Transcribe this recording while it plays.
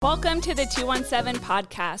Welcome to the 217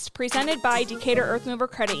 podcast, presented by Decatur Earthmover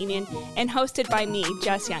Credit Union and hosted by me,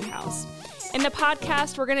 Jess Younghouse. In the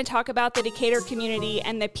podcast, we're going to talk about the Decatur community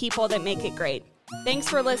and the people that make it great. Thanks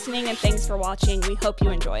for listening and thanks for watching. We hope you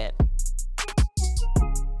enjoy it.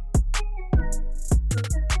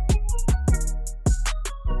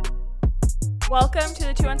 Welcome to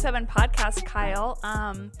the 217 podcast, Kyle.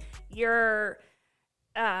 You're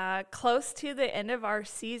close to the end of our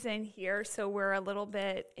season here, so we're a little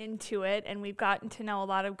bit into it, and we've gotten to know a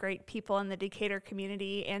lot of great people in the Decatur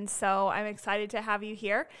community, and so I'm excited to have you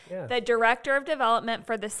here, the Director of Development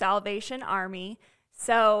for the Salvation Army.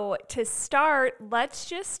 So to start, let's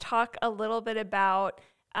just talk a little bit about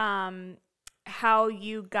how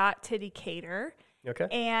you got to Decatur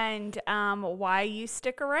and why you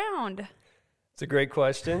stick around. It's a great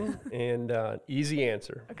question and easy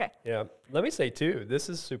answer. Okay. Yeah. Let me say, too, this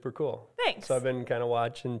is super cool. Thanks. So I've been kind of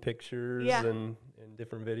watching pictures and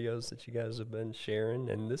different videos that you guys have been sharing,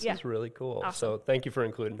 and this is really cool. Awesome. So thank you for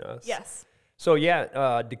including us. Yes. So,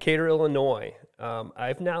 Decatur, Illinois.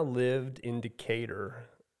 I've now lived in Decatur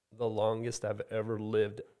the longest I've ever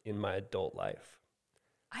lived in my adult life.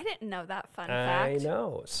 I didn't know that fun I fact.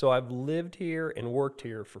 know. So I've lived here and worked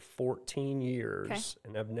here for 14 years,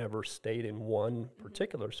 and I've never stayed in one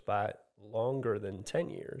particular spot longer than 10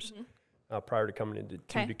 years prior to coming into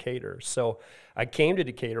Decatur. So I came to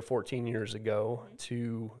Decatur 14 years ago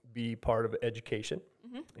to be part of education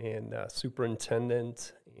and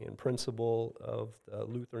superintendent and principal of the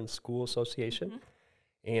Lutheran School Association.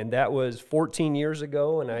 And that was 14 years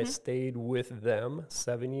ago, and I stayed with them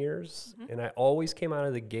 7 years. And I always came out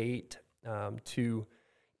of the gate to,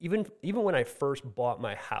 even when I first bought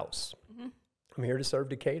my house, I'm here to serve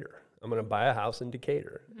Decatur. I'm going to buy a house in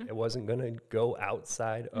Decatur. I wasn't going to go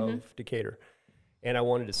outside of Decatur. And I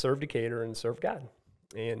wanted to serve Decatur and serve God.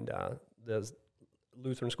 And the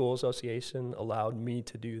Lutheran School Association allowed me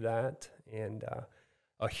to do that. And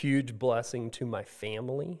a huge blessing to my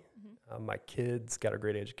family. My kids got a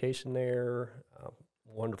great education there,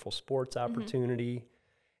 wonderful sports opportunity.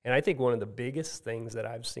 And I think one of the biggest things that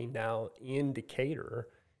I've seen now in Decatur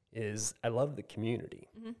is I love the community.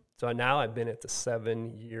 So now I've been at the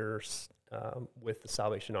 7 years with the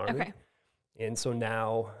Salvation Army. Okay. And so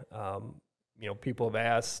now, people have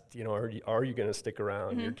asked, are you going to stick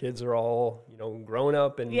around? Your kids are all, grown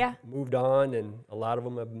up and moved on, and a lot of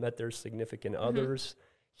them have met their significant others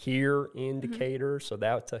here in Decatur, so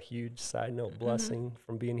that's a huge side note blessing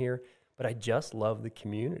from being here. But I just love the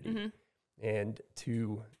community, and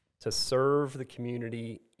to serve the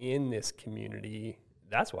community in this community,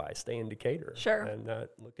 that's why I stay in Decatur. Sure. I'm not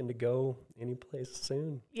looking to go anyplace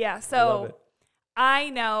soon. Yeah, so I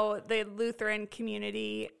know the Lutheran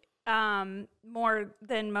community more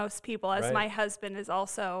than most people, as my husband is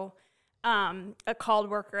also a called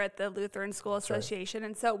worker at the Lutheran School Association,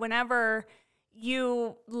 and so whenever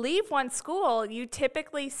you leave one school, you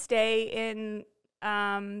typically stay in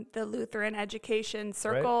the Lutheran education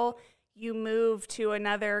circle. You move to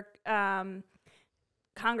another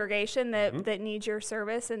congregation that needs your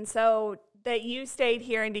service. And so that you stayed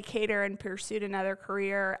here in Decatur and pursued another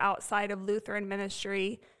career outside of Lutheran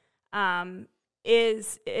ministry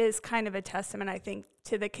is kind of a testament, I think,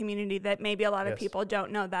 to the community that maybe a lot of people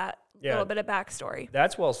don't know that little bit of backstory.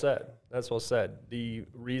 That's well said. That's well said. The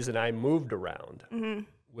reason I moved around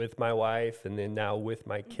with my wife and then now with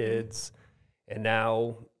my kids, and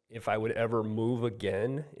now if I would ever move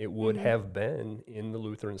again, it would have been in the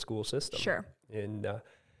Lutheran school system. Sure. And,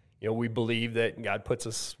 we believe that God puts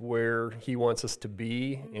us where he wants us to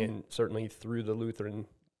be, and certainly through the Lutheran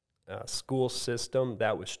school system,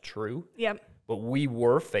 that was true. Yep. But we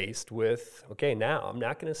were faced with, now I'm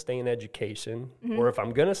not going to stay in education, or if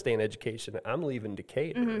I'm going to stay in education, I'm leaving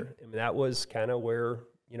Decatur. And that was kind of where,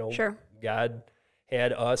 God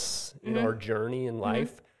had us in our journey in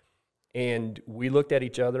life. And we looked at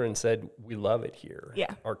each other and said, we love it here.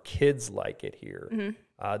 Yeah. Our kids like it here.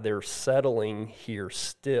 They're settling here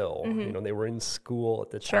still. They were in school at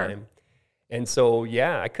the time. And so,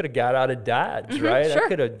 I could have got out of Dodge, right? Sure. I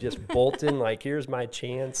could have just bolted here's my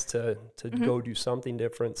chance to go do something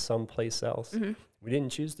different someplace else. We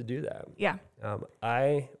didn't choose to do that. Yeah.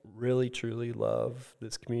 I really, truly love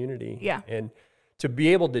this community. Yeah. And to be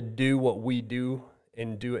able to do what we do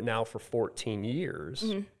and do it now for 14 years,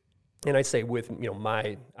 and I say with,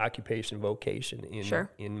 my occupation, vocation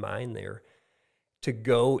in mind there, to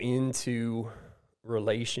go into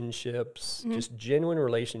relationships, just genuine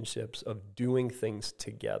relationships of doing things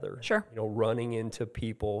together. Sure. Running into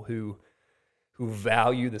people who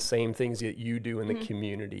value the same things that you do in the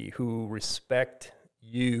community, who respect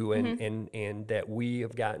you and that we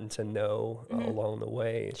have gotten to know along the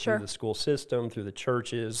way through the school system, through the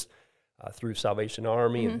churches, through Salvation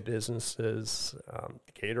Army and businesses,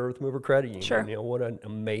 Decatur Earth Mover Credit Union. Sure. What an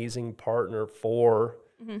amazing partner for,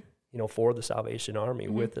 for the Salvation Army,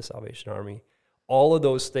 with the Salvation Army. All of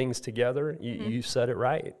those things together, you said it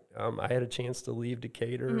right. I had a chance to leave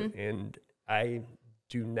Decatur, and I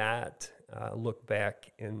do not look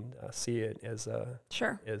back and see it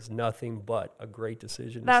as nothing but a great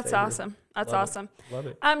decision. That's awesome. That's awesome. Love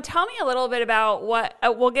it. Tell me a little bit about what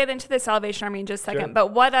we'll get into the Salvation Army in just a second. But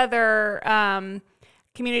what other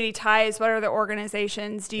community ties? What other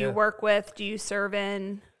organizations do you work with? Do you serve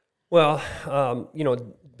in? Well,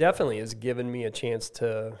 definitely has given me a chance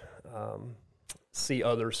to see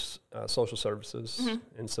others' social services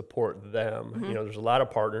and support them. There's a lot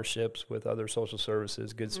of partnerships with other social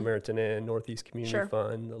services, Good Samaritan Inn, Northeast Community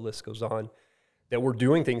Fund, the list goes on, that we're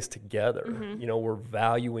doing things together. We're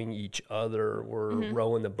valuing each other. We're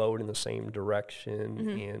rowing the boat in the same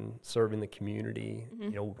direction and serving the community,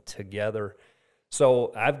 together.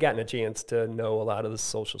 So I've gotten a chance to know a lot of the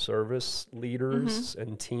social service leaders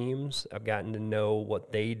and teams. I've gotten to know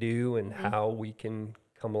what they do and how we can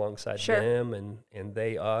come alongside them and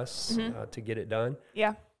they us to get it done.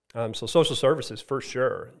 Yeah. So social services for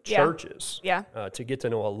sure. Churches. Yeah. To get to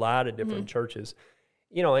know a lot of different churches.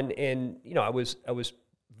 I was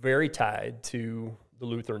very tied to the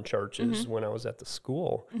Lutheran churches when I was at the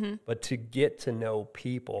school. But to get to know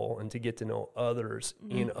people and to get to know others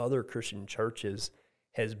in other Christian churches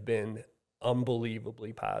has been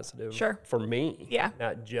unbelievably positive for me. Yeah.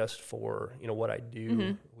 Not just for, what I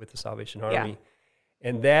do with the Salvation Army.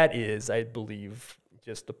 And that is, I believe,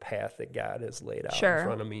 just the path that God has laid out in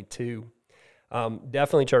front of me, too.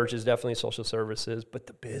 Definitely churches, definitely social services, but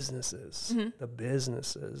the businesses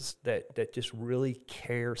that just really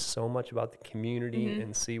care so much about the community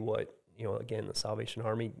and see what, again, the Salvation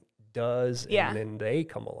Army does, and then they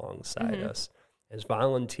come alongside us as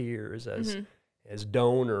volunteers, as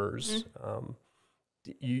donors.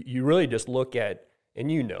 You really just look at, and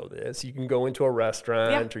this, you can go into a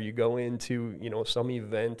restaurant or you go into, some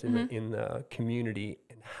event in the community,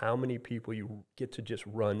 and how many people you get to just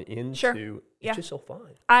run into. It's just so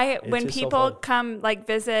fun. When people come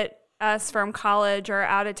visit us from college or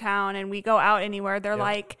out of town and we go out anywhere, they're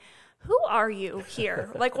like, who are you here?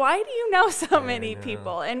 Why do you know so many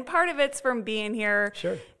people? And part of it's from being here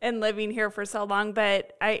and living here for so long.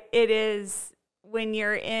 But it is when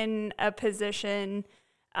you're in a position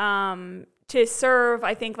to serve,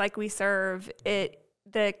 I think like we serve,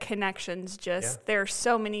 the connections there's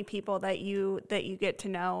so many people that you get to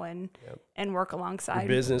know and work alongside. Your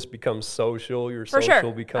business becomes social, your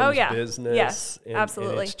social becomes business. Yes, and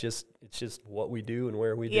absolutely. And it's just what we do and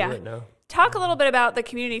where we do it now. Talk a little bit about the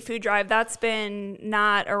community food drive. That's been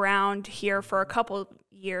not around here for a couple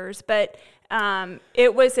years, but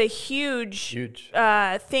it was a huge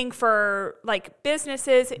thing for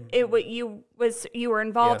businesses. You were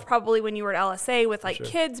involved probably when you were at LSA with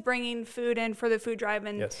kids bringing food in for the food drive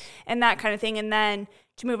and that kind of thing. And then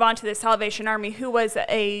to move on to the Salvation Army, who was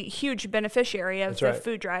a huge beneficiary of the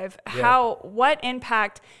food drive. What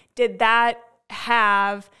impact did that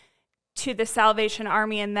have to the Salvation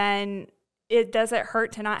Army? And then does it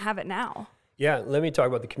hurt to not have it now? Yeah, let me talk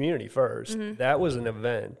about the community first. That was an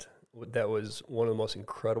event that was one of the most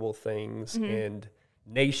incredible things and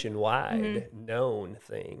nationwide known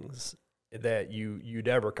things that you'd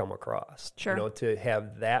ever come across. To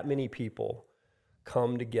have that many people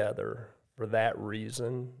come together for that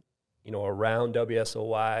reason, around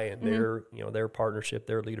WSOY and their partnership,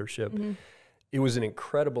 their leadership. It was an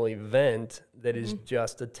incredible event that is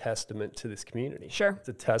just a testament to this community. It's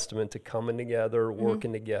a testament to coming together,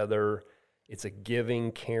 working together. It's a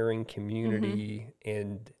giving, caring community,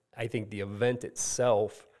 and I think the event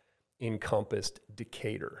itself encompassed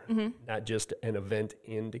Decatur, not just an event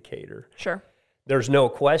in Decatur. There's no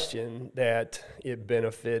question that it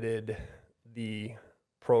benefited the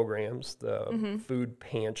programs, the food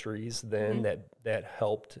pantries that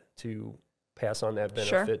helped to pass on that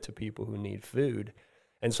benefit to people who need food.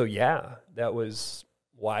 And so, that was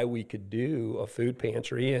why we could do a food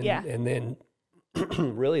pantry. And then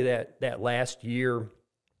really that last year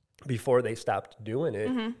before they stopped doing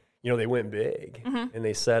it, they went big and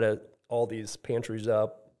they set all these pantries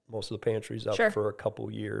up, most of the pantries up for a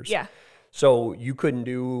couple years. So you couldn't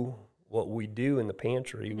do what we do in the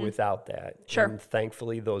pantry without that. And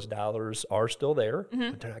thankfully those dollars are still there,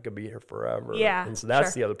 but they're not going to be here forever. And so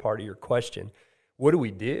that's the other part of your question. What do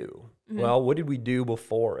we do? Well, what did we do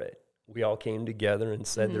before it? We all came together and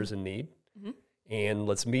said there's a need. and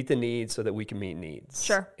let's meet the needs so that we can meet needs.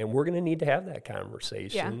 Sure. And we're going to need to have that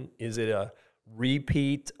conversation. Yeah. Is it a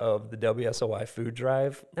repeat of the WSOI food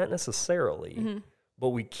drive? Not necessarily, but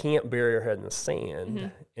we can't bury our head in the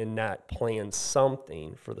sand and not plan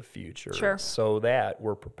something for the future so that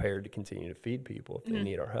we're prepared to continue to feed people if they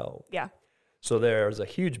need our help. Yeah. So there's a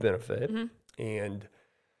huge benefit. And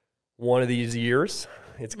one of these years,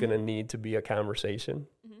 it's going to need to be a conversation.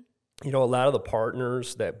 You know, a lot of the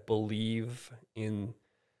partners that believe in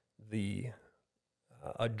the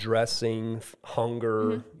addressing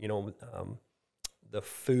hunger, you know, the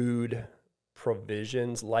food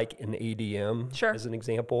provisions, like an ADM as an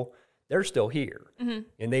example, they're still here.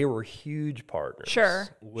 And they were huge partners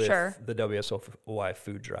with the WSOI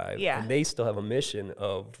food drive. And they still have a mission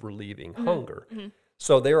of relieving hunger.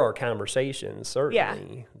 So there are conversations,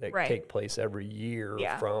 certainly, that take place every year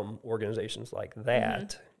from organizations like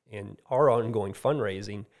that. And our ongoing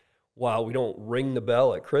fundraising, while we don't ring the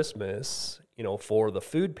bell at Christmas, you know, for the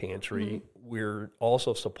food pantry, we're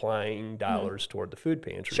also supplying dollars toward the food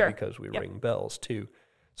pantry because we ring bells too.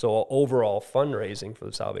 So overall fundraising for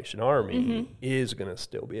the Salvation Army is going to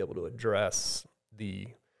still be able to address the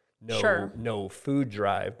no food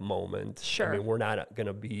drive moment. I mean, we're not going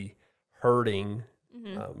to be hurting.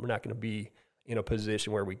 We're not going to be in a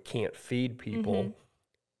position where we can't feed people.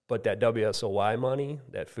 But that WSOI money,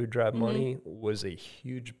 that food drive money, was a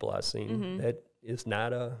huge blessing. That is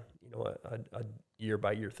not a year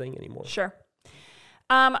by year thing anymore. Sure.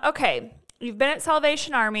 Okay. You've been at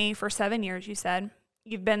Salvation Army for 7 years, you said.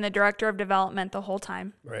 You've been the director of development the whole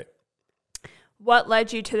time. Right. What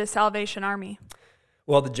led you to the Salvation Army?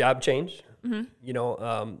 Well, the job change. You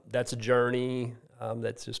know, that's a journey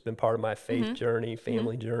that's just been part of my faith journey,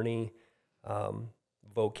 family journey,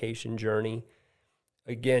 vocation journey.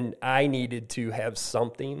 Again, I needed to have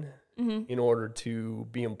something in order to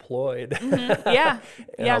be employed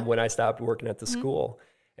when I stopped working at the school.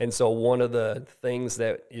 And so one of the things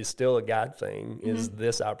that is still a God thing is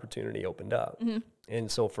this opportunity opened up. And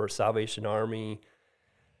so for Salvation Army,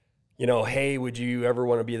 you know, hey, would you ever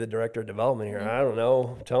want to be the director of development here? I don't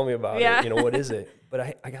know. Tell me about it. You know, what is it?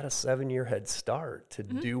 But I got a 7-year head start to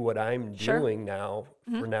do what I'm doing now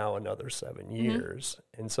for now another 7 years.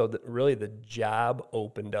 And so really the job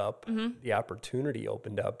opened up, the opportunity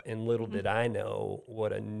opened up, and little did I know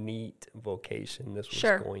what a neat vocation this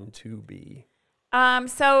was going to be.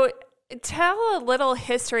 So tell a little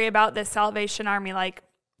history about the Salvation Army. Like,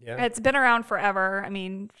 it's been around forever. I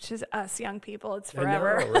mean, just us young people, it's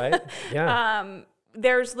forever. I know, right? Yeah.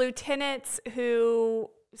 There's lieutenants who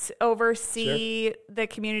oversee the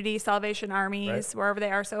community Salvation Armies wherever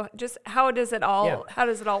they are. So just how does it all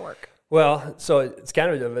work? Well, so it's kind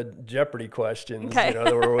of a Jeopardy question, you know,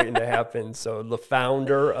 that we're waiting to happen. So the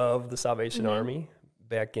founder of the Salvation Army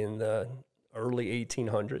back in the early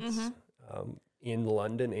 1800s in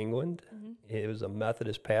London, England, it was a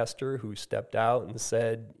Methodist pastor who stepped out and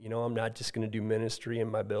said, you know, I'm not just going to do ministry in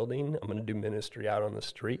my building. I'm going to do ministry out on the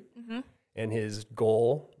street. And his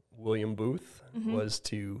goal, William Booth, was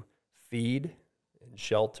to feed and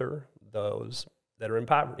shelter those that are in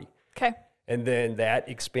poverty. Okay. And then that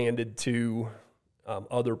expanded to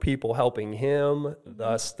other people helping him.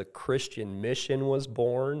 Thus, the Christian Mission was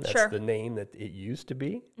born. That's the name that it used to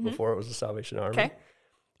be before it was the Salvation Army. Okay.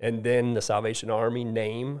 And then the Salvation Army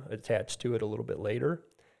name attached to it a little bit later.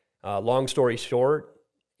 Long story short,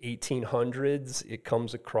 1800s, it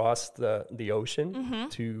comes across the ocean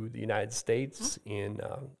to the United States in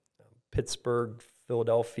Pittsburgh,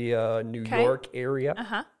 Philadelphia, New York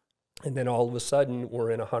area. And then all of a sudden, we're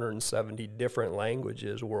in 170 different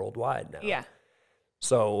languages worldwide now. Yeah.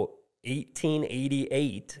 So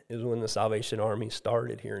 1888 is when the Salvation Army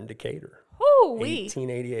started here in Decatur.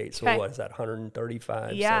 1888. So what is that,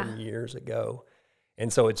 135 some years ago?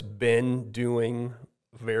 And so it's been doing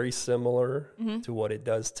very similar to what it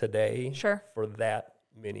does today for that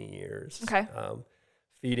many years. Okay.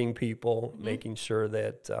 Feeding people, making sure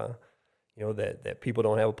that you know, that people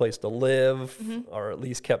don't have a place to live, or at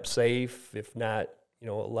least kept safe, if not, you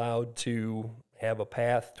know, allowed to have a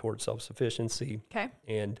path towards self-sufficiency. Okay.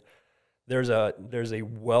 And there's a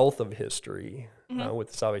wealth of history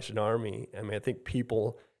with the Salvation Army. I mean, I think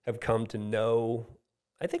people have come to know,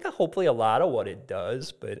 I think hopefully a lot of what it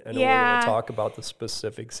does, but I know we're going to talk about the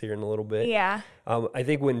specifics here in a little bit. Yeah. I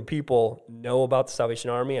think when people know about the Salvation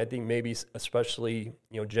Army, I think maybe especially,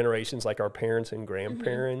 you know, generations like our parents and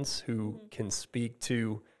grandparents who can speak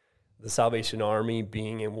to the Salvation Army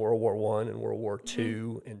being in World War I and World War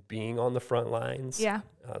II and being on the front lines,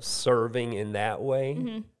 serving in that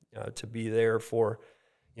way, to be there for,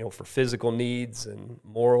 you know, for physical needs and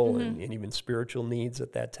moral and even spiritual needs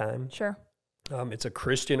at that time. Sure. It's a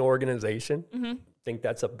Christian organization. Mm-hmm. I think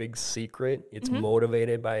that's a big secret. It's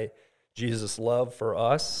motivated by Jesus' love for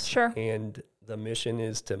us. Sure. And the mission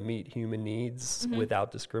is to meet human needs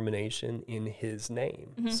without discrimination in his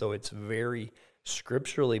name. So it's very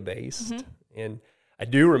scripturally based. And I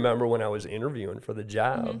do remember when I was interviewing for the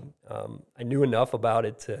job, I knew enough about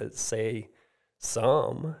it to say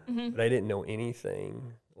some, but I didn't know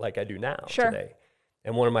anything like I do now today.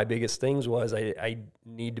 And one of my biggest things was I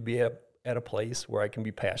need to be at a place where I can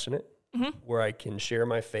be passionate, where I can share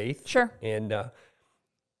my faith. Sure. And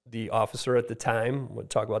the officer at the time, we'll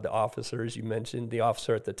talk about the officers you mentioned, the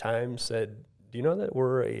officer at the time said, do you know that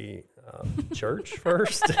we're a church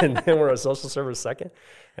first and then we're a social service second?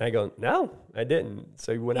 And I go, no, I didn't.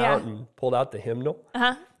 So he went out and pulled out the hymnal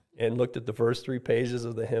and looked at the first 3 pages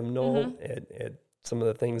of the hymnal at some of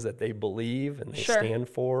the things that they believe and they stand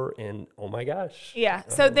for. And oh my gosh. Yeah.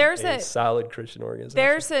 So there's a solid Christian organization.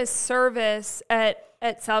 There's a service at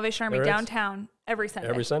Salvation Army downtown every Sunday.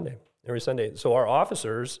 Every Sunday. So our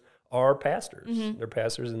officers are pastors. They're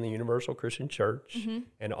pastors in the Universal Christian Church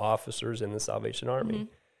and officers in the Salvation Army.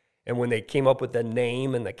 And when they came up with the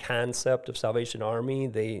name and the concept of Salvation Army,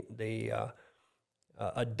 they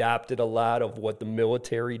adopted a lot of what the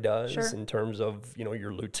military does in terms of,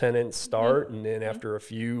 your lieutenants start, and then after a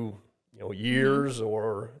few, years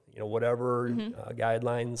or, whatever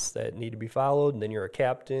guidelines that need to be followed, and then you're a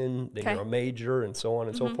captain, then you're a major, and so on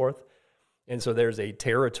and so forth. And so there's a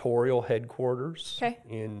territorial headquarters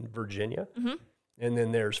in Virginia. And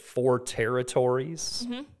then there's 4 territories,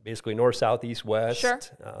 basically north, south, east,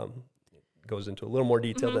 west. Goes into a little more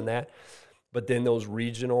detail than that. But then those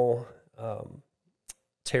regional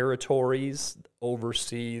territories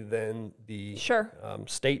oversee then the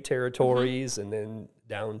state territories and then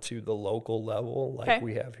down to the local level like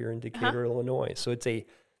we have here in Decatur, Illinois. So it's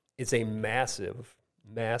a massive,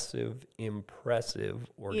 impressive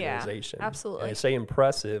organization. Yeah, absolutely. And I say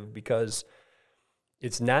impressive because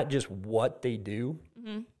it's not just what they do,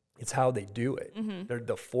 it's how they do it. They're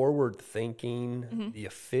the forward thinking, the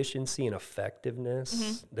efficiency and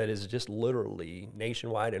effectiveness that is just literally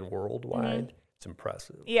nationwide and worldwide. It's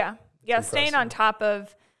impressive. Yeah. Staying on top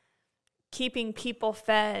of keeping people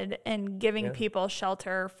fed and giving people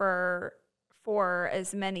shelter for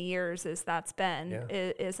as many years as that's been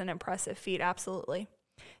is an impressive feat. Absolutely.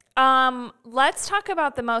 Let's talk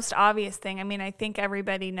about the most obvious thing. I mean, I think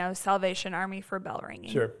everybody knows Salvation Army for bell ringing.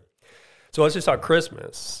 Sure. So let's just talk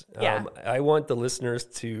Christmas. Yeah. I want the listeners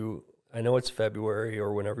to, I know it's February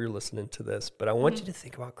or whenever you're listening to this, but I want you to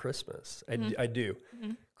think about Christmas. I do.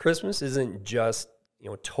 Christmas isn't just,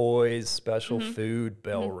 toys, special food,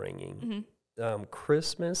 bell ringing.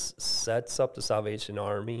 Christmas sets up the Salvation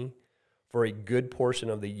Army for a good portion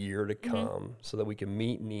of the year to come so that we can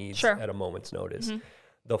meet needs at a moment's notice.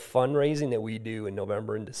 The fundraising that we do in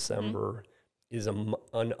November and December is an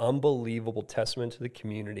unbelievable testament to the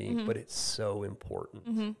community, but it's so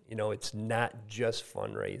important. It's not just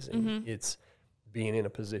fundraising. It's being in a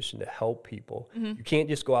position to help people. You can't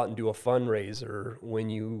just go out and do a fundraiser when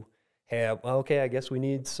you have, I guess we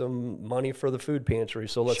need some money for the food pantry,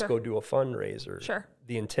 so let's go do a fundraiser.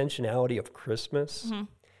 The intentionality of Christmas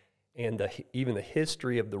and even the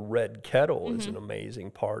history of the red kettle is an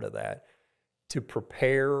amazing part of that. To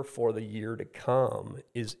prepare for the year to come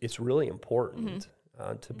it's really important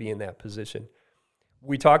to be in that position.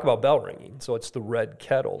 We talk about bell ringing, so it's the red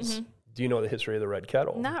kettles. Do you know the history of the red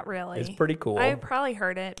kettle? Not really. It's pretty cool. I probably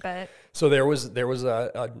heard it, but so there was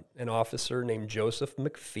an officer named Joseph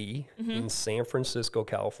McPhee in San Francisco,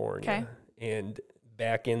 California, and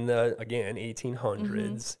back in the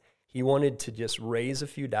 1800s. He wanted to just raise a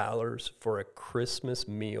few dollars for a Christmas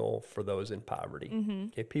meal for those in poverty.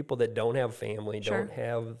 Okay, people that don't have family, don't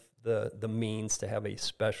have the means to have a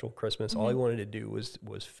special Christmas. All he wanted to do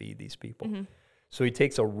was feed these people. So he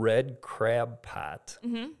takes a red crab pot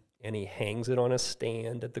and he hangs it on a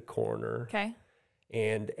stand at the corner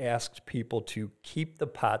and asks people to keep the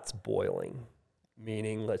pots boiling,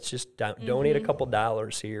 meaning let's just donate a couple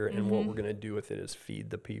dollars here, and what we're going to do with it is feed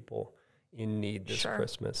the people in need this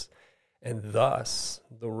Christmas. And thus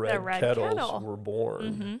the red kettles were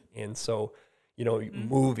born. And so,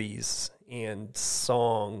 movies and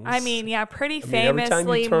songs. I mean, pretty every time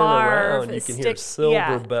famously you turn Marv around, you can hear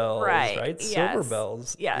Silver Bells, right? Yes. Silver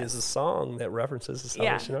Bells is a song that references the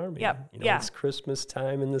Salvation Army. It's Christmas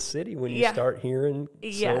time in the city when you start hearing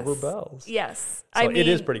Silver Bells. Yes. So it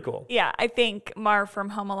is pretty cool. Yeah, I think Marv from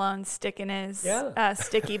Home Alone sticking his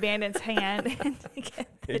sticky bandit's hand and get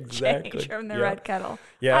the change from the red kettle.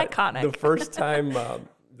 Yeah. Iconic.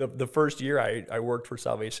 The the first year I worked for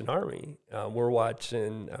Salvation Army, we're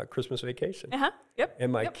watching Christmas Vacation. Yep.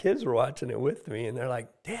 And my kids were watching it with me, and they're like,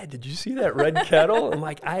 "Dad, did you see that red kettle?" I'm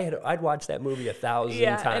like, I'd watched that movie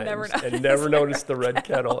 1,000 times and never noticed the red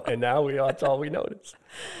kettle, and now that's all we noticed.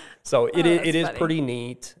 So it is pretty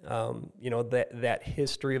neat, that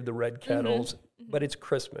history of the red kettles, but it's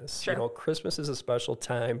Christmas. Sure. Christmas is a special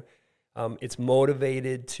time. It's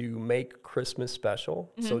motivated to make Christmas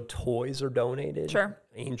special. So toys are donated. Sure.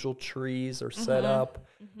 Angel trees are set up.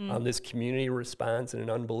 This community responds in an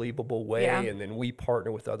unbelievable way. Yeah. And then we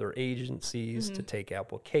partner with other agencies to take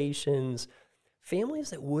applications.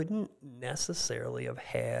 Families that wouldn't necessarily have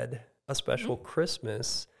had a special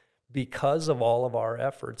Christmas because of all of our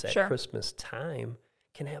efforts at Christmas time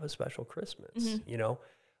can have a special Christmas,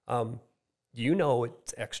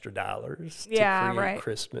 it's extra dollars to create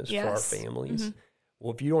Christmas for our families.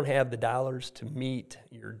 Well, if you don't have the dollars to meet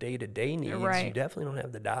your day-to-day needs, you definitely don't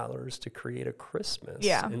have the dollars to create a Christmas.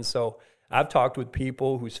 Yeah. And so I've talked with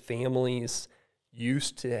people whose families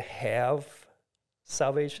used to have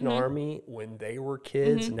Salvation Army when they were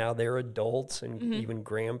kids. Now they're adults and even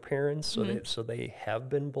grandparents, so they have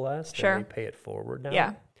been blessed and they pay it forward now.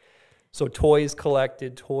 Yeah. So toys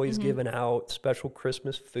collected, toys given out, special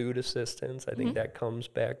Christmas food assistance. I think that comes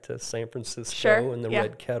back to San Francisco and the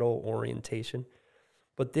red kettle orientation.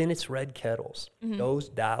 But then it's red kettles. Those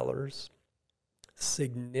dollars,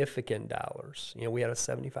 significant dollars. We had a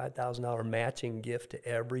 $75,000 matching gift to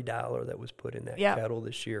every dollar that was put in that kettle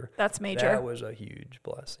this year. That's major. That was a huge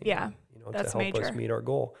blessing. Yeah, that's to help major. us meet our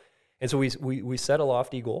goal. And so we set a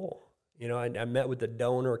lofty goal. I met with the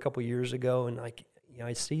donor a couple years ago, and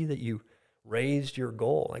I see that you raised your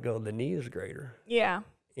goal. I go, the need is greater. Yeah.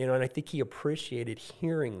 And I think he appreciated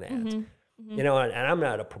hearing that. And I'm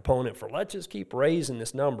not a proponent for let's just keep raising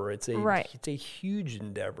this number. It's a huge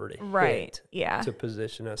endeavor to hit to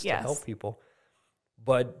position us to help people.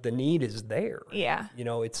 But the need is there. Yeah.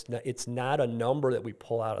 It's not a number that we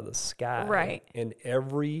pull out of the sky. Right. And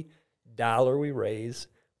every dollar we raise,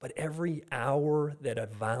 but every hour that a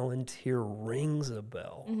volunteer rings a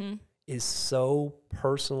bell is so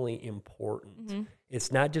personally important.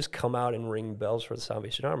 It's not just come out and ring bells for the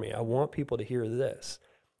Salvation Army. I want people to hear this.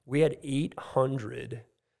 We had 800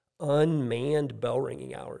 unmanned bell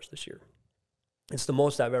ringing hours this year. It's the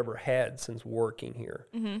most I've ever had since working here.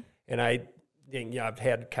 And I've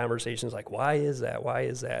had conversations like, why is that? Why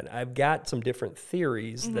is that? I've got some different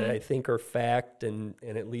theories that I think are fact and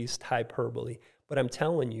at least hyperbole. But I'm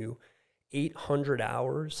telling you, 800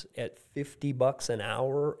 hours at $50 an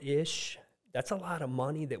hour-ish, that's a lot of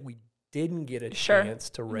money that we didn't get a chance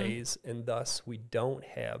to raise, and thus we don't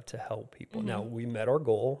have to help people. Now, we met our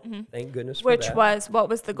goal. Thank goodness for that. What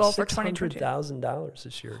was the goal for 2022? $600,000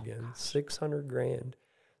 this year again, $600,000.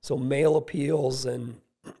 So mail appeals and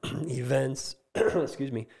events,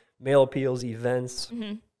 mail appeals, events,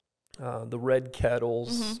 the red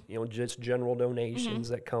kettles, just general donations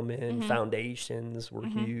that come in, foundations were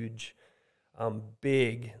huge.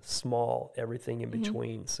 Big, small, everything in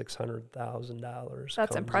between, $600,000.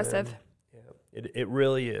 That's impressive. Yeah, it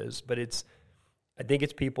really is. But I think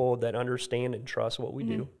it's people that understand and trust what we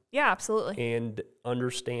do. Yeah, absolutely. And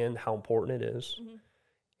understand how important it is.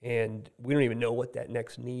 And we don't even know what that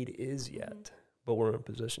next need is yet, but we're in a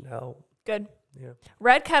position to help. Good. Yeah.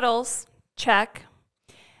 Red kettles, check.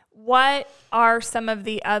 What are some of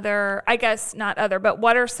the other, I guess not other, but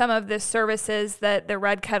what are some of the services that the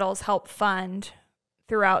Red Kettles help fund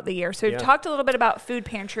throughout the year? So we've talked a little bit about food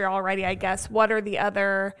pantry already, I guess. What are the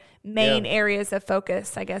other main areas of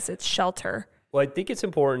focus? I guess it's shelter. Well, I think it's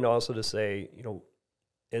important also to say,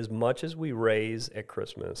 as much as we raise at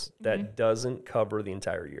Christmas, that doesn't cover the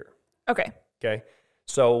entire year. Okay.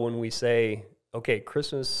 So when we say, okay,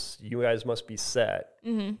 Christmas, you guys must be set.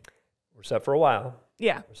 We're set for a while.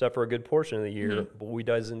 Yeah. We're set for a good portion of the year, but we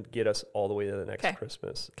doesn't get us all the way to the next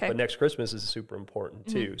Christmas. But next Christmas is super important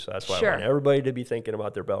too. So that's why I want everybody to be thinking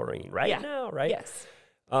about their bell ringing right now, right? Yes.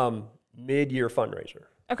 Mid-year fundraiser.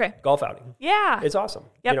 Okay. Golf outing. Yeah. It's awesome.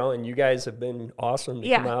 Yep. And you guys have been awesome to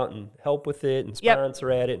come out and help with it and sponsor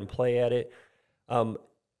at it and play at it.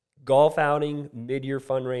 Golf outing, mid-year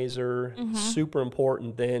fundraiser, super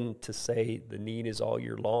important then to say the need is all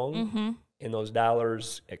year long. And those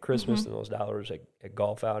dollars at Christmas and those dollars at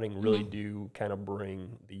golf outing really do kind of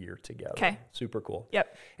bring the year together. Okay. Super cool.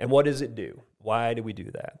 Yep. And what does it do? Why do we do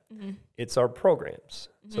that? It's our programs.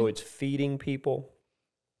 So it's feeding people.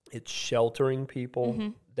 It's sheltering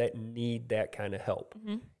people that need that kind of help.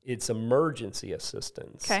 It's emergency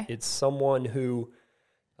assistance. Okay. It's someone who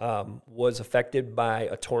was affected by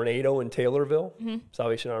a tornado in Taylorville.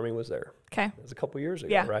 Salvation Army was there. Okay. It was a couple years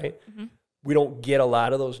ago, right? we don't get a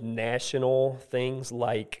lot of those national things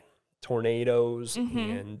like tornadoes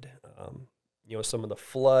and, some of the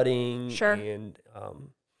flooding and,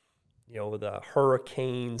 the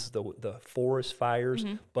hurricanes, the forest fires,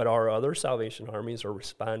 but our other Salvation Armies are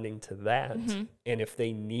responding to that. And if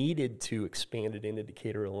they needed to expand it into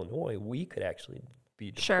Decatur, Illinois, we could actually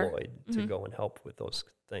be deployed to go and help with those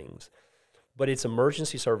things. But it's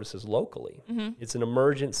emergency services locally. It's an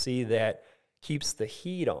emergency that keeps the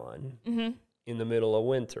heat on in the middle of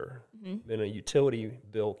winter. And a utility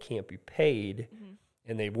bill can't be paid.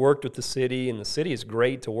 And they've worked with the city, and the city is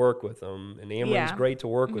great to work with them, and Ameren's great to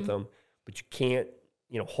work with them, but you can't,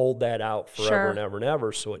 hold that out forever and ever and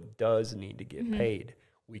ever, so it does need to get paid.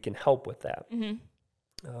 We can help with that.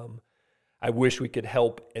 I wish we could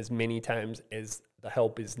help as many times as the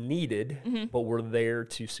help is needed, but we're there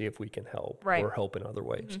to see if we can help or help in other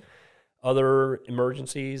ways. Other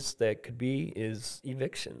emergencies that could be is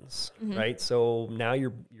evictions, right? So now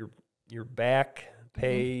you're back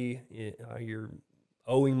pay, you're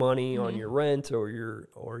owing money on your rent or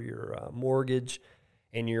your mortgage,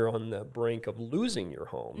 and you're on the brink of losing your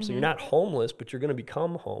home. So you're not homeless, but you're going to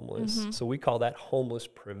become homeless. So we call that homeless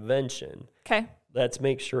prevention. Okay. Let's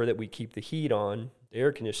make sure that we keep the heat on, the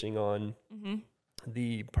air conditioning on,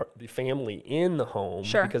 the family in the home,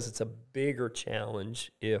 because it's a bigger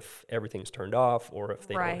challenge if everything's turned off or if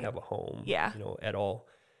they don't have a home, at all.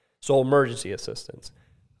 So emergency assistance.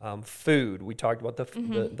 Food, we talked about the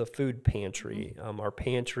food pantry. Our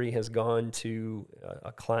pantry has gone to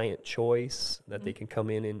a client choice that they can come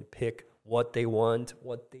in and pick what they want,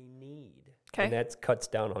 what they need. And that cuts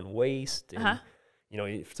down on waste. And,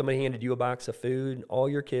 if somebody handed you a box of food, all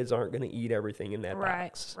your kids aren't going to eat everything in that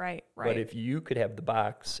box. Right. But if you could have the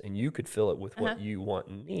box and you could fill it with what you want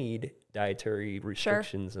and need, dietary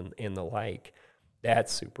restrictions and the like,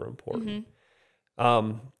 that's super important.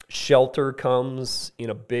 Shelter comes in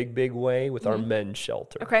a big way with our men's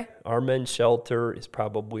shelter. Okay. Our men's shelter is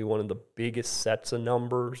probably one of the biggest sets of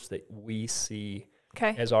numbers that we see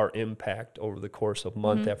as our impact over the course of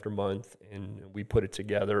month after month, and we put it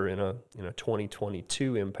together in a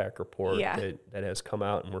 2022 impact report that has come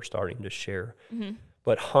out, and we're starting to share.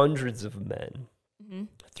 But hundreds of men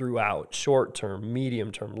throughout short-term,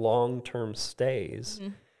 medium-term, long-term stays,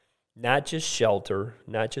 not just shelter,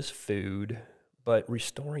 not just food, but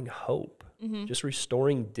restoring hope, just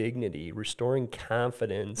restoring dignity, restoring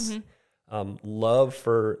confidence, love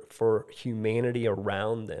for humanity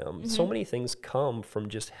around them. So many things come from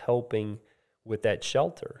just helping with that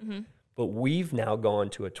shelter. But we've now gone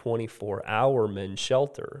to a 24-hour men's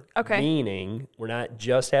shelter, meaning we're not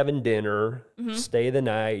just having dinner, stay the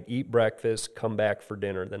night, eat breakfast, come back for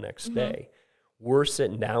dinner the next day. We're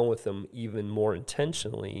sitting down with them even more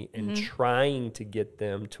intentionally and trying to get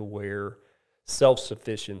them to where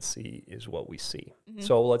self-sufficiency is what we see.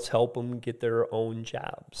 So let's help them get their own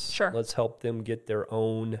jobs. Let's help them get their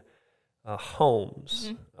own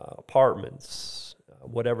homes, apartments,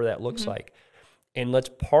 whatever that looks like. And let's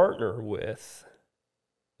partner with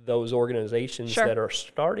those organizations that are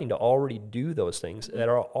starting to already do those things, that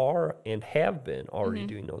are and have been already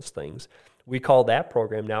doing those things. We call that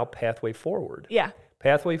program now Pathway Forward.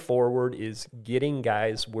 Pathway Forward is getting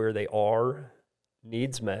guys where they are,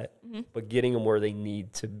 needs met, but getting them where they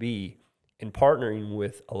need to be, and partnering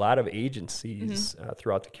with a lot of agencies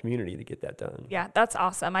throughout the community to get that done. Yeah, that's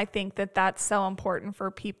awesome. I think that that's so important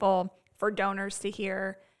for people, for donors to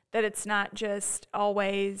hear, that it's not just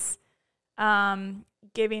always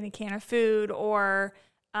giving a can of food or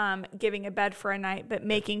giving a bed for a night, but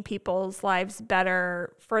making people's lives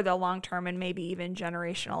better for the long term and maybe even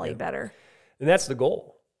generationally better. And that's the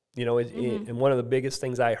goal. And one of the biggest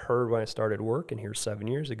things I heard when I started working here 7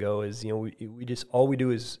 years ago is, we just, all we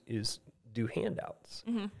do is do handouts.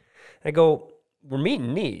 I go, we're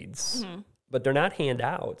meeting needs, but they're not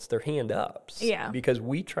handouts, they're hand-ups. Because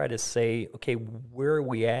we try to say, okay, where are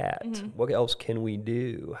we at? What else can we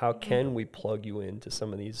do? How can we plug you into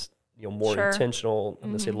some of these, more intentional, I'm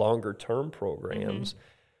going to say longer-term programs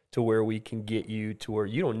to where we can get you to where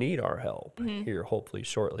you don't need our help here, hopefully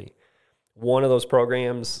shortly. One of those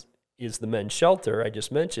programs is the men's shelter I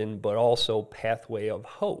just mentioned, but also Pathway of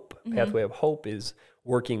Hope. Pathway of Hope is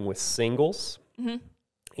working with singles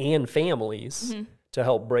and families to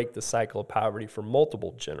help break the cycle of poverty for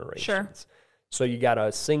multiple generations. So you got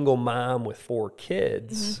a single mom with 4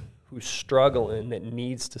 kids who's struggling, that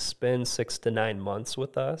needs to spend 6 to 9 months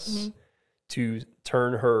with us to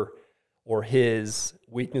turn her or his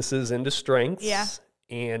weaknesses into strengths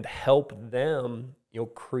and help them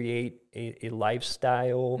create a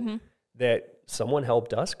lifestyle that someone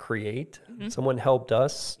helped us create. Someone helped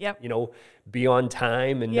us, Yep. you know, be on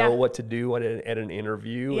time and know what to do at an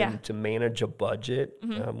interview and to manage a budget.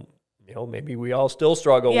 You know, maybe we all still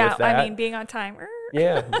struggle with that. I mean, being on time.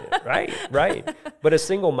 Yeah, right. But a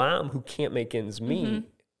single mom who can't make ends meet,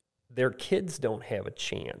 their kids don't have a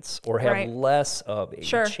chance or have less of a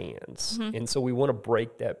chance. And so we want to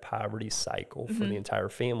break that poverty cycle for the entire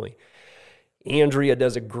family. Andrea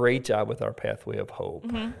does a great job with our Pathway of Hope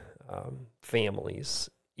families.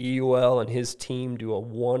 EUL and his team do a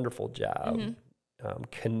wonderful job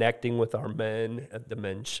connecting with our men at the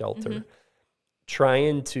men's shelter,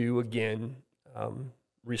 trying to, again,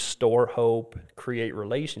 restore hope, create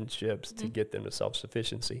relationships to get them to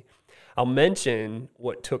self-sufficiency. I'll mention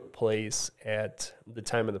what took place at the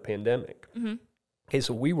time of the pandemic. Okay,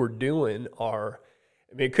 so we were doing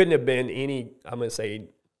it couldn't have been any, I'm going to say,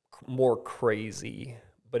 more crazy,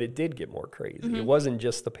 but it did get more crazy. It wasn't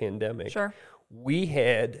just the pandemic. Sure. We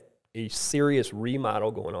had a serious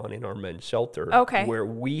remodel going on in our men's shelter where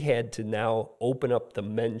we had to now open up the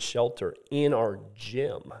men's shelter in our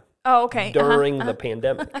gym during the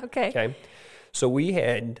pandemic. Okay. So we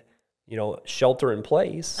had, you know, shelter in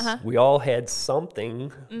place. We all had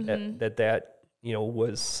something that you know,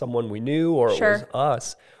 was someone we knew or it was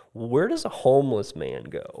us. Where does a homeless man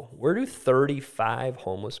go? Where do 35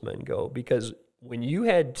 homeless men go? Because when you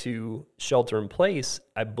had to shelter in place,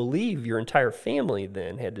 I believe your entire family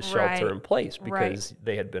then had to shelter in place because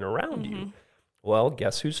they had been around you. Well,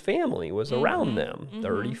 guess whose family was around them?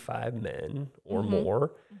 35 men or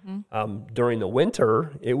more. During the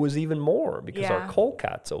winter, it was even more because our cold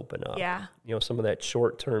cots open up. You know, some of that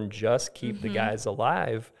short-term just keep the guys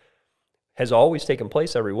alive has always taken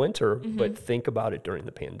place every winter, but think about it during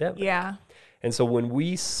the pandemic. And so when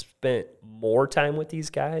we spent more time with these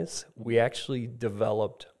guys, we actually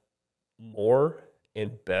developed more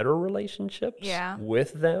and better relationships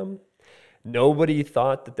with them. Nobody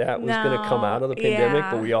thought that was going to come out of the pandemic,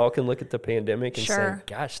 but we all can look at the pandemic and say,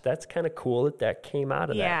 gosh, that's kind of cool that came out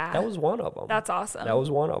of that. That was one of them. That's awesome. That was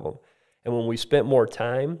one of them. And when we spent more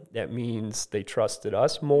time, that means they trusted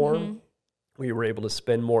us more. We were able to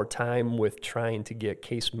spend more time with trying to get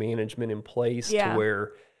case management in place to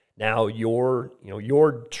where now your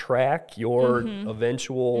track, your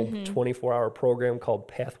eventual 24-hour program called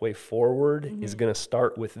Pathway Forward is going to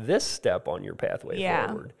start with this step on your pathway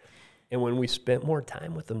forward. And when we spent more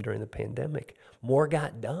time with them during the pandemic, more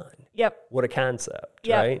got done. What a concept,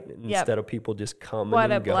 right? Instead of people just coming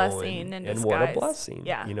and going. What a blessing in disguise. What a blessing,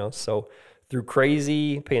 you know? So through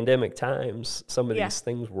crazy pandemic times, some of these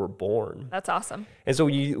things were born. That's awesome. And so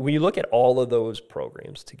when you look at all of those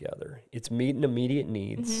programs together, it's meeting immediate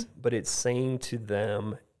needs, but it's saying to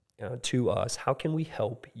them, to us, how can we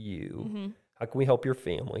help you? How can we help your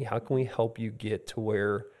family? How can we help you get to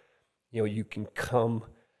where, you know, you can come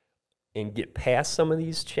and get past some of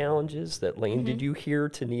these challenges that landed you here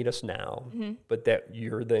to need us now, but that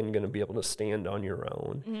you're then going to be able to stand on your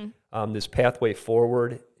own. This Pathway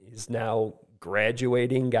Forward is now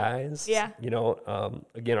graduating guys. You know,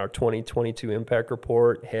 again, our 2022 impact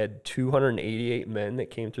report had 288 men that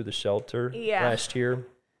came through the shelter last year,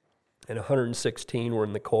 and 116 were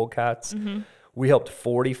in the cold cots. We helped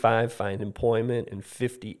 45 find employment and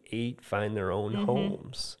 58 find their own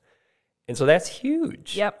homes. And so that's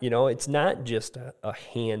huge. You know, it's not just a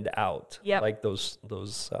handout like those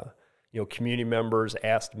you know, community members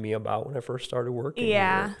asked me about when I first started working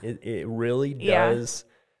here. It really does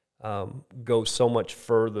go so much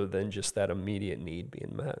further than just that immediate need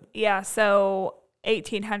being met. So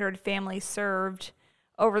 1,800 families served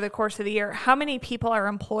over the course of the year. How many people are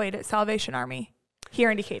employed at Salvation Army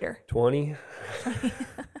here in Decatur? 20.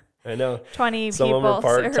 I know. 20 Some people. Some of them are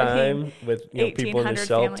part-time with, you know, people in the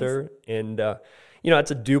shelter. Families. And, you know,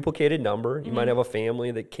 it's a duplicated number. You might have a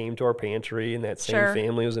family that came to our pantry, and that same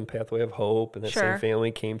family was in Pathway of Hope, and that same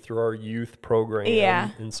family came through our youth program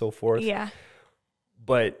and so forth.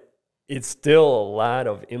 But it's still a lot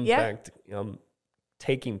of impact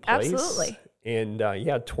taking place. Absolutely. And,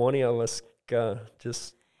 20 of us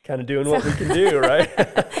just kind of doing what we can do, right?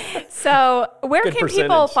 So where can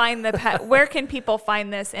people find where can people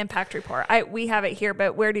find this impact report? We have it here,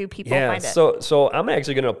 but where do people find it? So I'm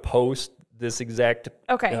actually going to post this exact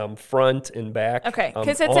front and back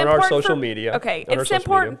because it's on our important social media. It's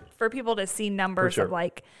important for people to see numbers of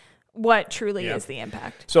like what truly is the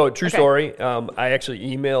impact. So true story, I actually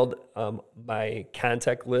emailed my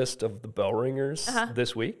contact list of the bell ringers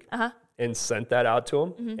this week and sent that out to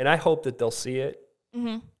them. And I hope that they'll see it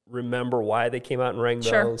remember why they came out and rang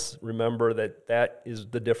Sure. bells. Remember that is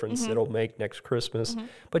the difference it'll make next Christmas.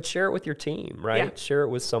 But share it with your team, right? Yeah. Share it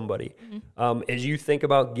with somebody. As you think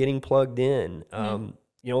about getting plugged in,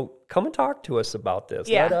 you know, come and talk to us about this.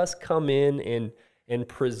 Yeah. Let us come in and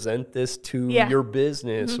present this to Yeah. your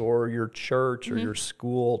business or your church or your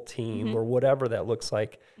school team or whatever that looks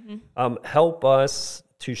like. Help us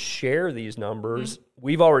to share these numbers.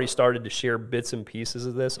 We've already started to share bits and pieces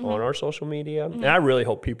of this on our social media. And I really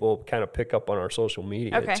hope people kind of pick up on our social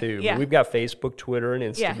media too. Yeah. We've got Facebook, Twitter, and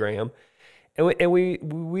Instagram. And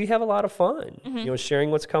we have a lot of fun, you know,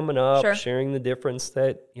 sharing what's coming up, Sure. sharing the difference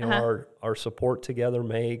that, you know, our support together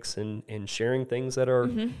makes and sharing things that are,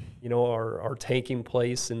 you know, are taking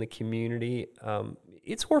place in the community.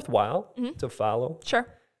 It's worthwhile to follow. Sure.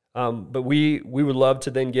 But we would love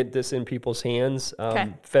to then get this in people's hands.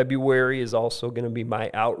 February is also going to be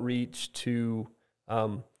my outreach to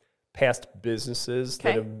past businesses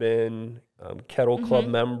that have been Kettle Club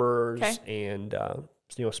members and,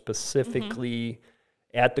 you know, specifically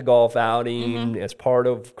at the golf outing as part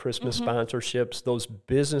of Christmas sponsorships. Those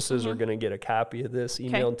businesses are going to get a copy of this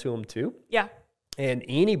emailed to them too. Yeah. And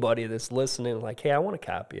anybody that's listening, like, hey, I want a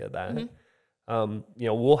copy of that. You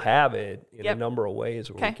know, we'll have it in a number of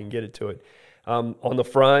ways where we can get it to it. On the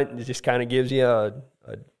front, it just kind of gives you a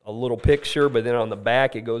little picture, but then on the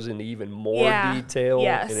back, it goes into even more detail.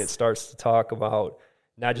 Yes. And it starts to talk about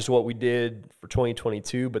not just what we did for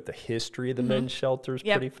 2022, but the history of the men's shelter is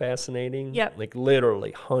pretty fascinating. Like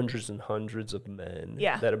literally hundreds and hundreds of men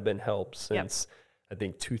that have been helped since, I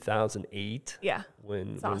think, 2008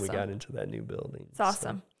 when we got into that new building. It's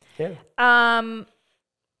awesome. So, yeah.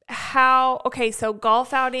 So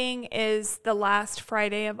golf outing is the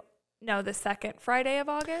the second Friday of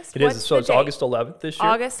August? It is. So it's August 11th this year.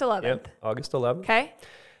 August 11th. Yep, August 11th. Okay.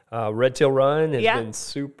 Red Tail Run has been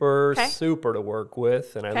super to work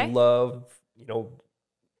with, and I love, you know,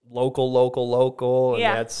 local, and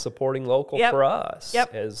that's supporting local for us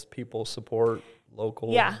as people support local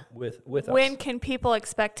with us. When can people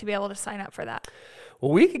expect to be able to sign up for that?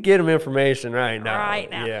 Well, we could get them information right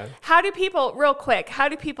now. Yeah. How do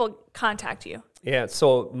people contact you? Yeah,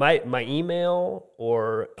 so my email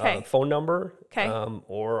or phone number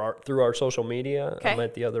or through our social media, I'm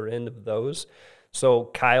at the other end of those.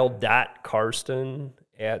 So Kyle.Karsten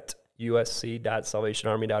at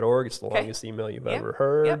usc.salvationarmy.org. It's the longest email you've ever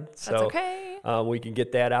heard. That's okay. We can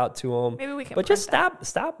get that out to them. Maybe we can. But just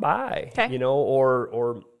stop by, you know,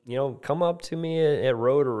 or you know, come up to me at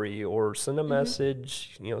Rotary or send a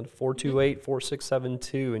message, you know,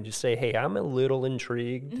 428-4672 and just say, hey, I'm a little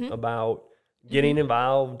intrigued about getting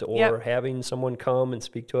involved or having someone come and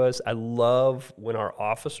speak to us. I love when our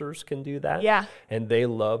officers can do that. Yeah. And they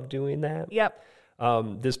love doing that. Yep.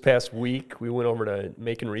 This past week, we went over to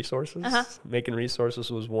Making Resources. Making Resources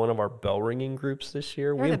was one of our bell ringing groups this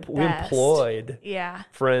year. We employed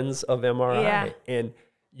friends of MRI. And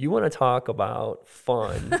you want to talk about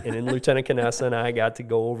fun. And then Lieutenant Canessa and I got to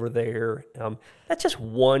go over there. That's just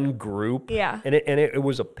one group. Yeah. And it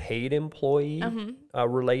was a paid employee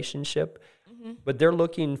relationship. But they're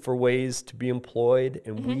looking for ways to be employed,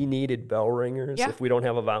 and we needed bell ringers. If we don't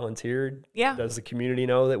have a volunteer, does the community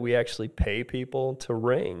know that we actually pay people to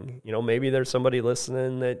ring? You know, maybe there's somebody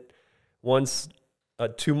listening that wants a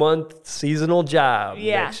 2-month seasonal job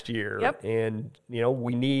next year. And, you know,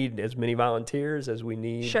 we need as many volunteers as we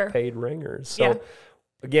need paid ringers. So,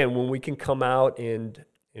 again, when we can come out and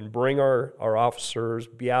bring our officers,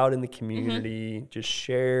 be out in the community, just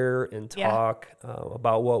share and talk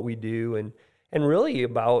about what we do and really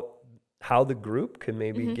about how the group can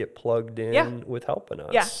maybe get plugged in with helping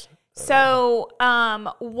us. Yeah. So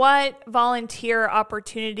what volunteer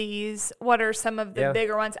opportunities, what are some of the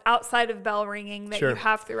bigger ones outside of bell ringing that you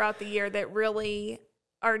have throughout the year that really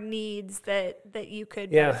are needs that you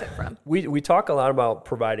could benefit from? We talk a lot about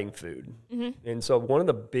providing food. And so one of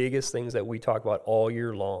the biggest things that we talk about all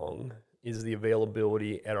year long is the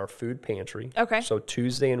availability at our food pantry. Okay. So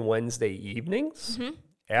Tuesday and Wednesday evenings,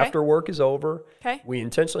 after work is over, we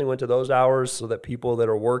intentionally went to those hours so that people that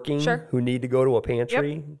are working who need to go to a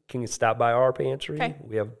pantry can stop by our pantry.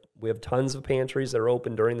 We have tons of pantries that are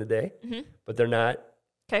open during the day, but they're not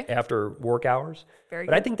after work hours.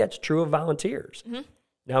 But I think that's true of volunteers.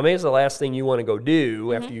 Now, maybe it's the last thing you want to go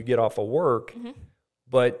do after you get off of work,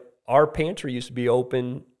 but our pantry used to be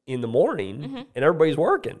open in the morning and everybody's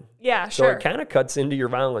working. Yeah, so it kind of cuts into your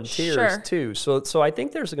volunteers too. So I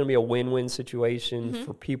think there's going to be a win-win situation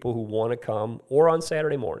for people who want to come or on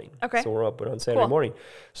Saturday morning. Okay. So we're open on Saturday morning.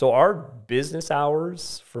 So our business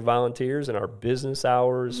hours for volunteers and our business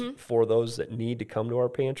hours for those that need to come to our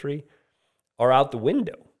pantry are out the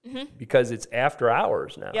window. because it's after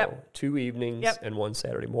hours now, 2 evenings and 1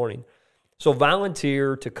 Saturday morning. So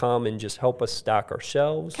volunteer to come and just help us stock our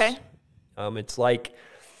shelves. Okay. It's like,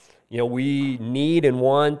 we need and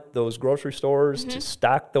want those grocery stores to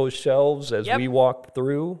stock those shelves as we walk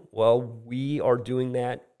through. Well, we are doing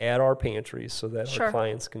that at our pantries so that our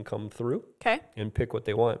clients can come through and pick what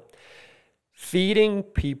they want. Feeding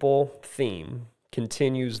people theme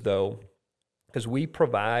continues, though, because we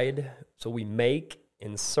make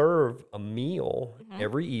and serve a meal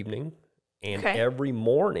every evening and every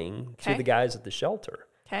morning to the guys at the shelter.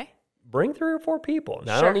 Okay. Bring 3 or 4 people.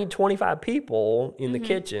 Now, I don't need 25 people in the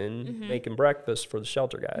kitchen making breakfast for the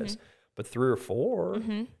shelter guys, but 3 or 4.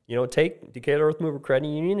 Take Decatur Earth Mover Credit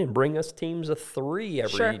Union and bring us teams of 3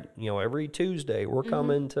 every Tuesday. We're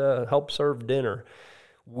coming to help serve dinner.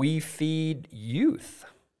 We feed youth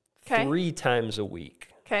 3 times a week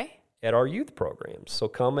at our youth programs. So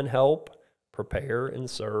come and help prepare and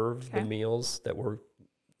serve the meals that we're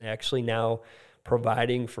actually now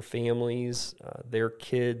providing for families, their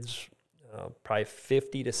kids, probably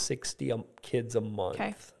 50 to 60 kids a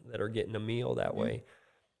month that are getting a meal that way.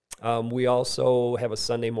 We also have a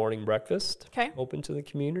Sunday morning breakfast open to the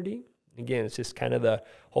community. Again, it's just kind of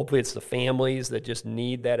hopefully it's the families that just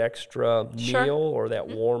need that extra meal or that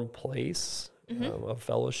warm place of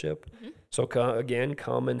fellowship. So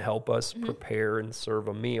come and help us prepare and serve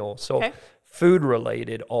a meal. So food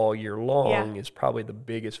related all year long is probably the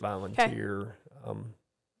biggest volunteer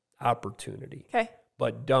opportunity.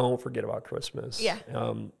 But don't forget about Christmas.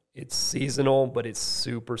 It's seasonal, but it's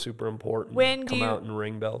super, super important. Come out and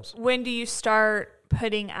ring bells. When do you start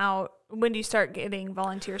getting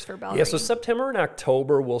volunteers for bell ringing? So September and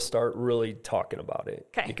October, we'll start really talking about it.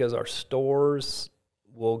 Because our stores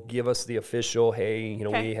will give us the official,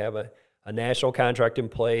 we have a national contract in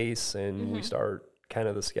place, and we start kind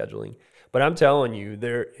of the scheduling. But I'm telling you,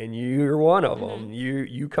 and you're one of them.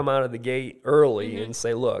 You come out of the gate early and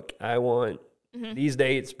say, look, I want these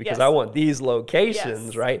dates because I want these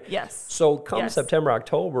locations, right? Yes. So come September,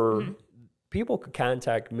 October, people could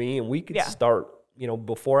contact me and we could start,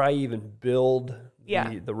 before I even build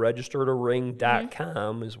the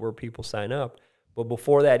registertoring.com is where people sign up. But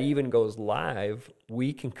before that even goes live,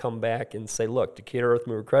 we can come back and say, look, Decatur Earth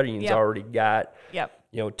Mover Credit Union's already got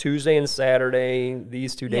Tuesday and Saturday,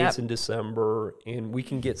 these 2 dates in December, and we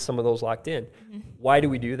can get some of those locked in. Why do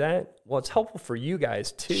we do that? Well, it's helpful for you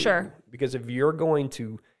guys too. Sure. Because if you're going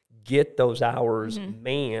to get those hours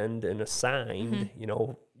manned and assigned,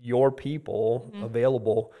 your people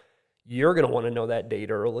available, you're going to want to know that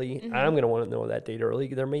date early. I'm going to want to know that date early.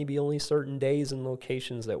 There may be only certain days and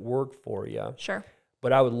locations that work for you. Sure.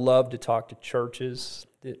 But I would love to talk to churches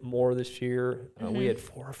more this year. We had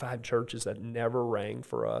 4 or 5 churches that never rang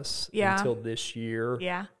for us until this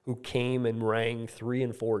year who came and rang 3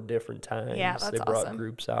 and 4 different times. They brought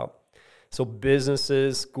groups out. So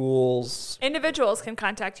businesses, schools. Individuals can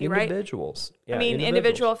contact you, right? Individuals. Yeah,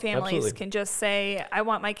 individual families can just say, I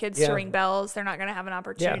want my kids to ring bells. They're not going to have an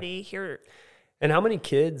opportunity here. And how many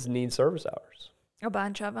kids need service hours? A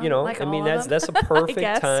bunch of them. That's a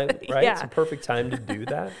perfect time, right? It's a perfect time to do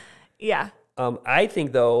that. I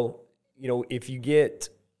think though, if you get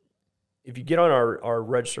on our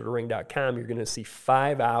registertoring.com, you're going to see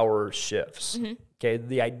 5-hour shifts. Okay.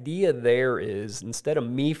 The idea there is instead of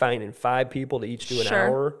me finding 5 people to each do an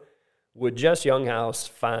hour, would Just Young House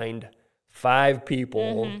find 5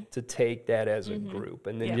 people to take that as a group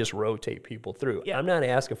and then just rotate people through? I'm not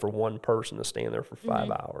asking for one person to stand there for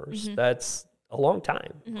 5 hours. That's a long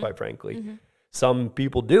time, quite frankly. Some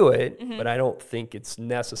people do it, but I don't think it's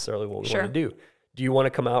necessarily what we want to do. Do you want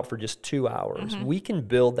to come out for just 2 hours? We can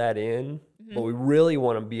build that in, but we really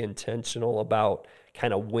want to be intentional about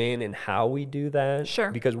kind of when and how we do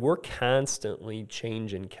that. Because we're constantly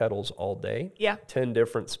changing kettles all day. 10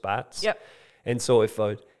 different spots. And so if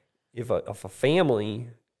a family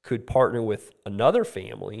could partner with another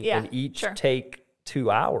family and each take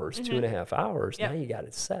 2 hours, 2.5 hours, now you got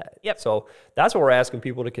it set. So that's what we're asking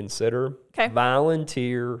people to consider.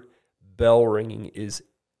 Volunteer bell ringing is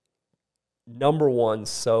number one,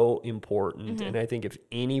 so important. And I think if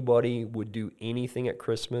anybody would do anything at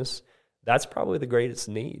Christmas, that's probably the greatest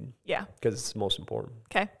need. Because it's the most important.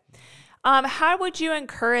 How would you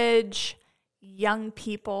encourage young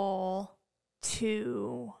people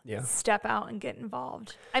to step out and get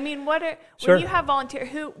involved? I mean, when you have volunteer,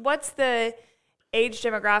 what's the age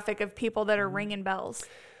demographic of people that are ringing bells?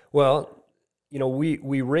 Well,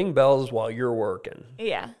 we ring bells while you're working.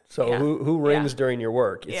 So who rings during your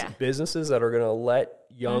work? It's businesses that are going to let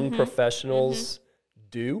young professionals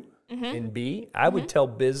do and be. I would tell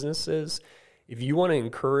businesses, if you want to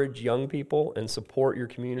encourage young people and support your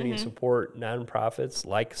community and support nonprofits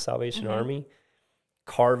like Salvation Army,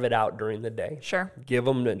 carve it out during the day. Sure. Give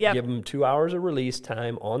them 2 hours of release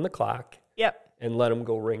time on the clock. Yep. And let them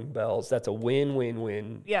go ring bells. That's a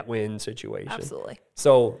win-win-win-win situation. Absolutely.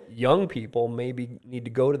 So young people maybe need to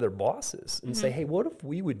go to their bosses and say, hey, what if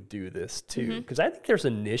we would do this too? Because I think there's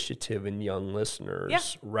initiative in young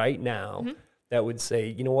listeners right now that would say,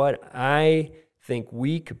 you know what, I think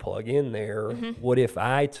we could plug in there. What if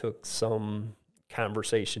I took some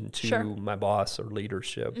conversation to my boss or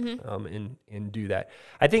leadership and do that?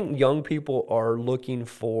 I think young people are looking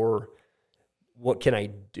for, what can I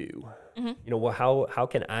do? You know, how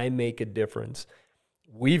can I make a difference?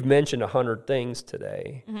 We've mentioned 100 things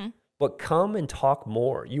today, but come and talk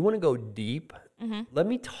more. You want to go deep? Let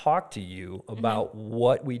me talk to you about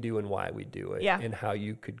what we do and why we do it and how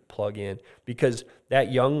you could plug in. Because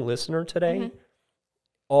that young listener today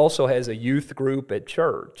also has a youth group at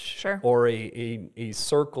church or a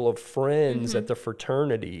circle of friends at the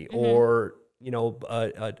fraternity or you know,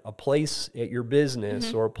 a place at your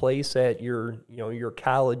business or a place at your, you know, your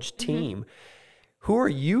college team. Who are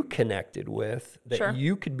you connected with that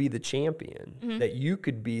you could be the champion, that you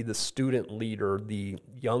could be the student leader, the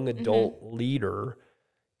young adult leader,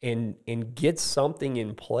 and get something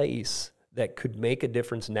in place that could make a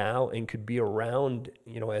difference now and could be around,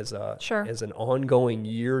 you know, as a as an ongoing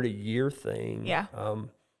year-to-year thing.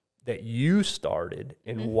 That you started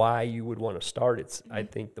and why you would want to start. It's, I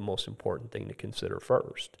think, the most important thing to consider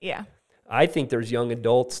first. I think there's young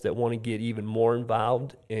adults that want to get even more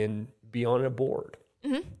involved and be on a board.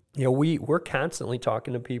 You know, we're constantly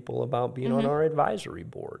talking to people about being on our advisory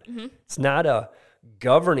board. It's not a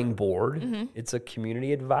governing board. It's a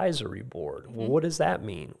community advisory board. Well, what does that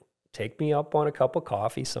mean? Take me up on a cup of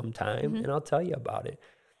coffee sometime and I'll tell you about it.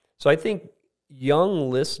 So I think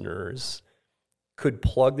young listeners could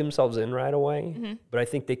plug themselves in right away, but I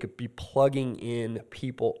think they could be plugging in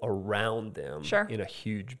people around them in a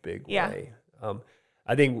huge, big way.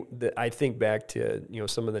 I think back to, you know,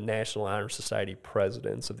 some of the National Honor Society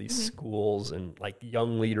presidents of these schools, and like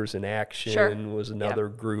Young Leaders in Action was another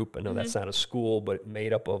group. I know that's not a school, but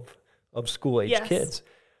made up of school-age kids.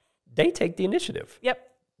 They take the initiative.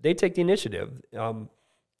 They take the initiative.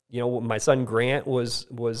 You know, my son Grant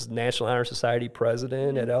was National Honor Society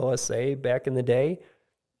president at LSA back in the day.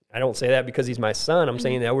 I don't say that because he's my son. I'm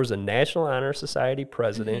saying there was a National Honor Society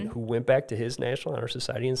president who went back to his National Honor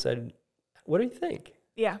Society and said, what do you think?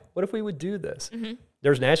 What if we would do this?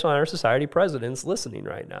 There's National Honor Society presidents listening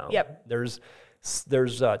right now. There's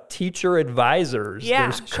teacher advisors.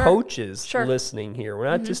 There's coaches listening here. We're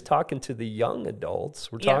not just talking to the young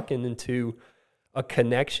adults. We're talking into a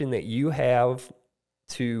connection that you have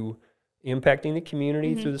to impacting the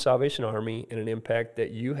community through the Salvation Army, and an impact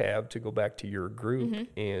that you have to go back to your group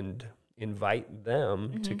and invite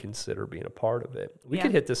them to consider being a part of it. We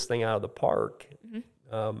could hit this thing out of the park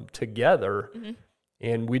together,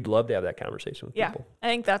 and we'd love to have that conversation with people. I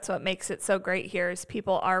think that's what makes it so great here is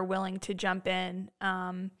people are willing to jump in,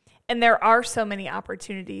 and there are so many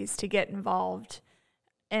opportunities to get involved.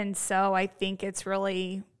 And so I think it's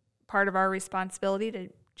really part of our responsibility to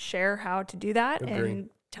share how to do that and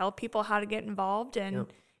tell people how to get involved and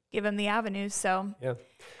give them the avenues. So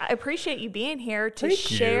I appreciate you being here to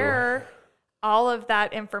share all of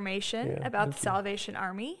that information about the Salvation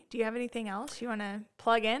Army. Do you have anything else you want to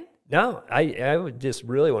plug in? No, I would just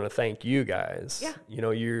really want to thank you guys. You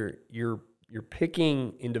know, you're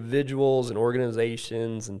picking individuals and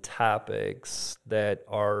organizations and topics that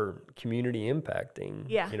are community impacting,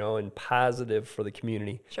 you know, and positive for the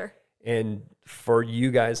community. And for you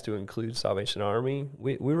guys to include Salvation Army,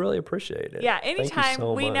 we really appreciate it.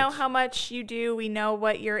 Anytime we know how much you do, we know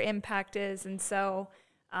what your impact is, and so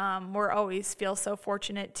we're always feel so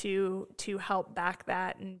fortunate to help back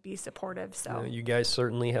that and be supportive. So you guys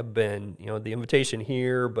certainly have been, you know, the invitation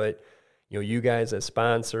here, but you know, you guys as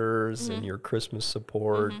sponsors and your Christmas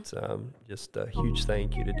support, just a huge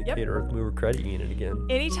thank you to Decatur Earth Mover Credit Union again.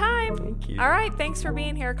 Anytime. Thank you. All right, thanks for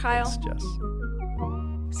being here, Kyle. Thanks, Jess.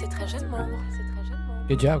 C'est très jeune, membre.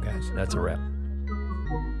 Good job, guys. That's a wrap.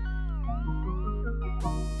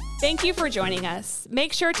 Thank you for joining us.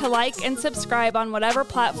 Make sure to like and subscribe on whatever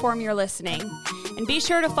platform you're listening. And be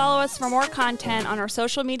sure to follow us for more content on our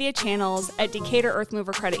social media channels at Decatur Earth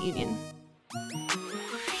Mover Credit Union.